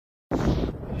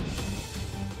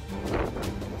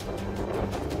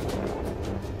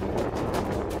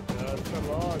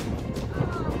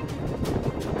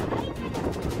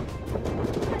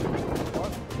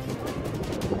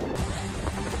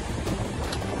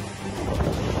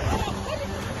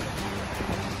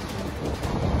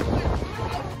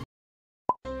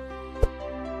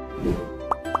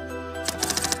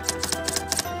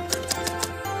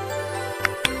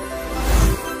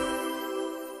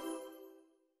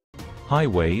High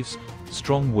waves,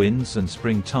 strong winds and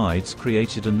spring tides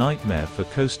created a nightmare for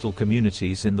coastal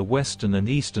communities in the Western and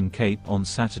Eastern Cape on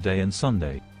Saturday and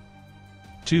Sunday.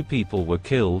 2 people were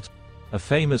killed, a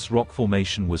famous rock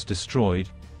formation was destroyed,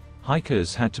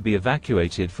 hikers had to be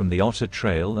evacuated from the Otter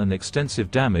Trail, and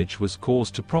extensive damage was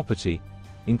caused to property,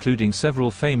 including several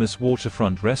famous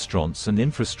waterfront restaurants and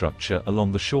infrastructure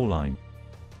along the shoreline.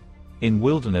 In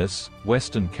Wilderness,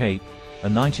 Western Cape, a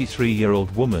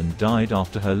 93-year-old woman died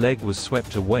after her leg was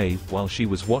swept away while she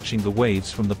was watching the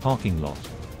waves from the parking lot.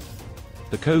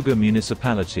 The Koga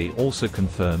municipality also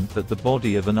confirmed that the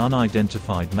body of an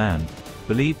unidentified man,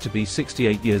 believed to be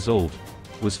 68 years old,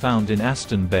 was found in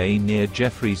Aston Bay near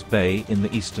Jeffreys Bay in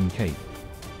the Eastern Cape.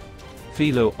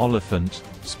 Philo Oliphant,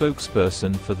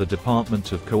 spokesperson for the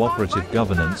Department of Cooperative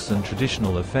Governance and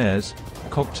Traditional Affairs,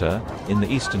 COGTA, in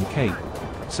the Eastern Cape,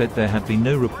 said there had been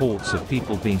no reports of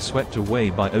people being swept away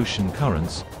by ocean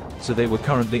currents, so they were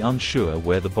currently unsure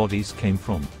where the bodies came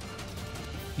from.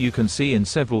 You can see in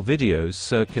several videos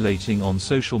circulating on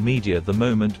social media the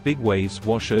moment big waves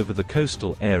wash over the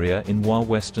coastal area in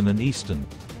Western and Eastern.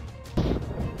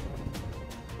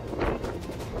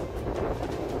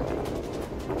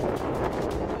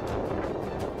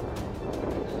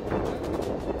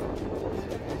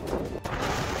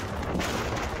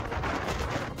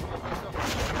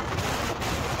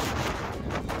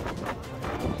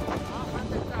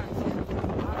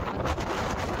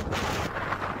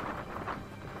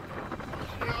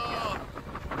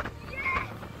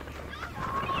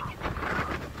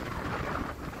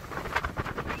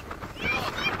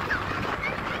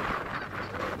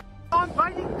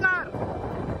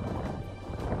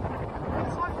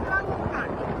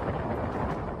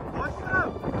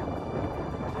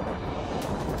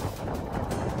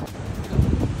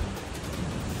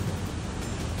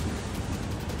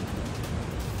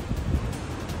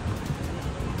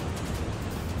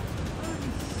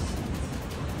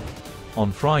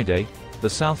 On Friday, the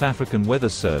South African Weather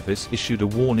Service issued a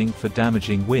warning for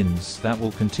damaging winds that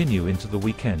will continue into the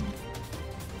weekend.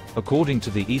 According to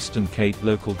the Eastern Cape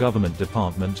Local Government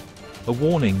Department, a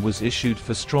warning was issued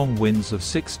for strong winds of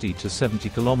 60 to 70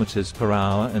 km per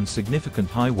hour and significant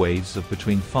high waves of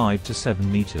between 5 to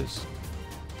 7 meters.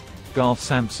 Garth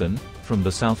Sampson, from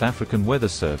the South African Weather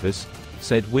Service,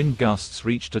 said wind gusts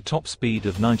reached a top speed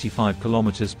of 95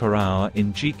 km per hour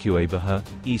in GQABH,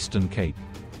 Eastern Cape.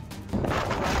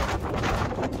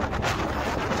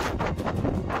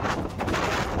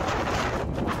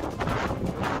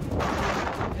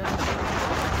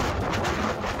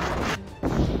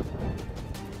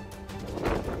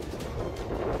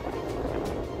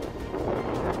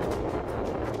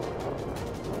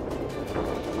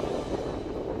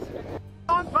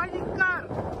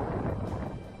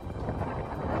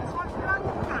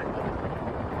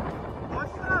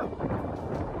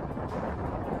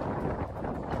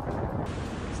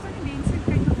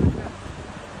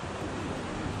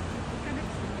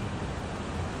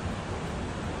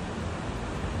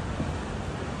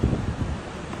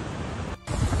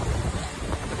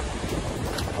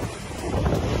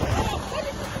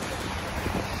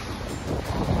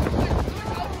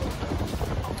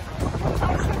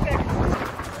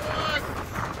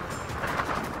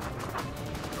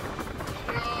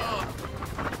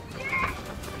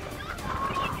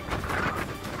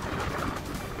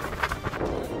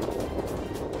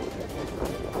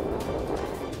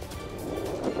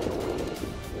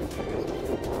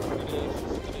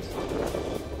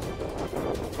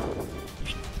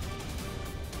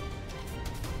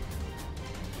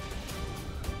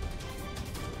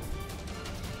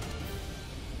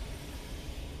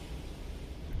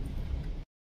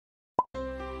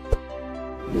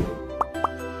 You